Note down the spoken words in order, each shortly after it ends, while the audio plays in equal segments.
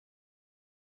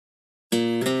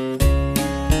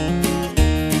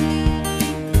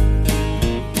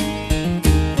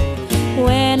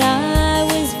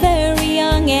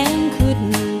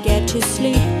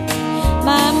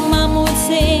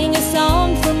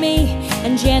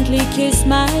gently kissed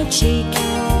my cheek.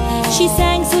 She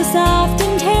sang so soft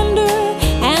and tender,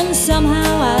 and somehow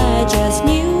I just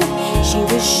knew she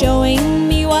was showing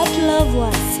me what love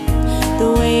was,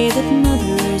 the way that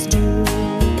mothers do.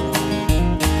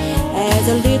 As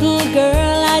a little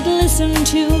girl, I'd listen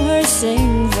to her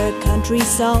sing her country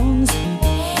songs.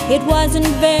 It wasn't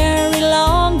very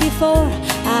long before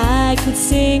I could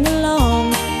sing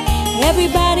along.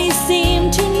 Everybody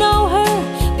seemed to know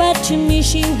her, but to me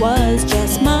she was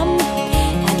just Mom.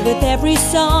 And with every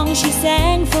song she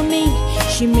sang for me,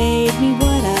 she made me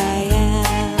what I am.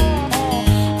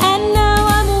 And now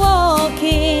I'm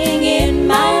walking in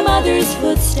my mother's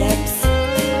footsteps,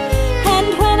 and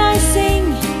when I sing,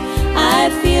 I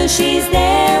feel she's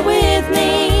there with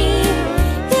me.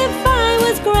 If I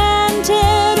was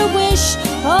granted a wish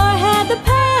or had the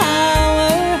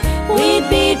power, we'd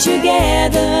be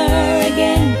together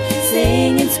again,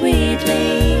 singing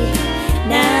sweetly.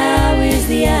 Now is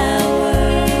the hour.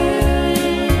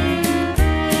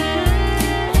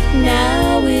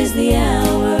 Now is the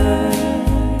hour.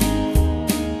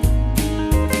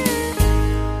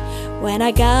 When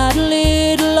I got a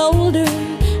little older,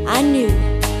 I knew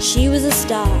she was a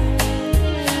star.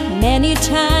 Many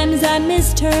times I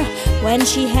missed her when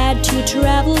she had to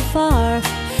travel far.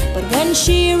 But when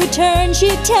she returned,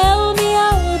 she'd tell me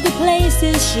of the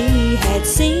places she had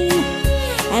seen.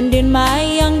 And in my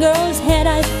young girl's head,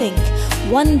 I think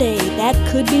one day that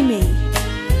could be me.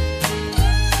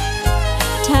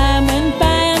 Time went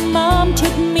by and Mom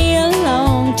took me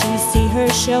along to see her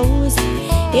shows.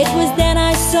 It was then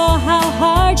I saw how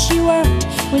hard she worked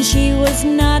when she was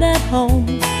not at home.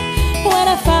 When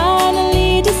I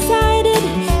finally decided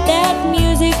that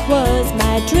music was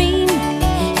my dream,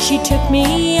 she took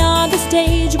me on the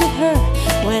stage with her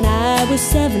when I was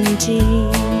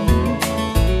 17.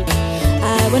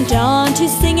 I went on to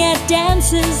sing at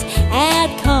dances, at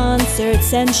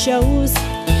concerts and shows,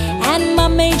 and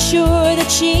Mom made sure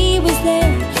that she was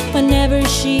there whenever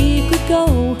she could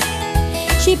go.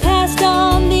 She passed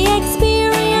on the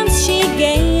experience she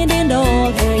gained in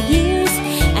all her years,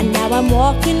 and now I'm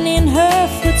walking in her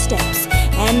footsteps,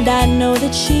 and I know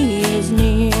that she is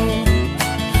near.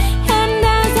 And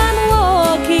as I'm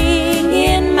walking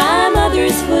in my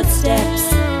mother's footsteps,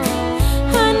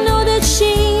 I know that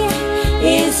she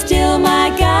is still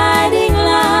my guiding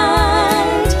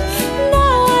light.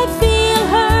 Now I feel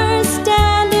her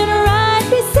standing right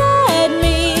beside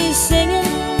me,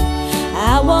 singing,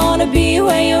 I wanna be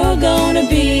where you're gonna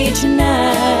be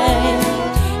tonight.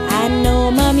 I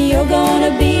know, Mom, you're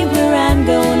gonna be where I'm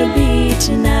gonna be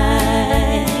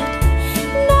tonight.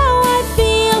 Now I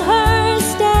feel her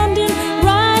standing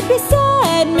right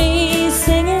beside me,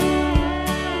 singing,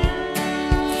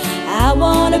 I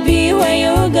wanna be where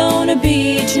you're gonna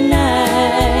be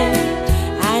tonight.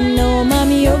 I know,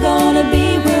 Mom, you're gonna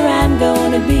be where I'm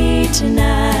gonna be tonight.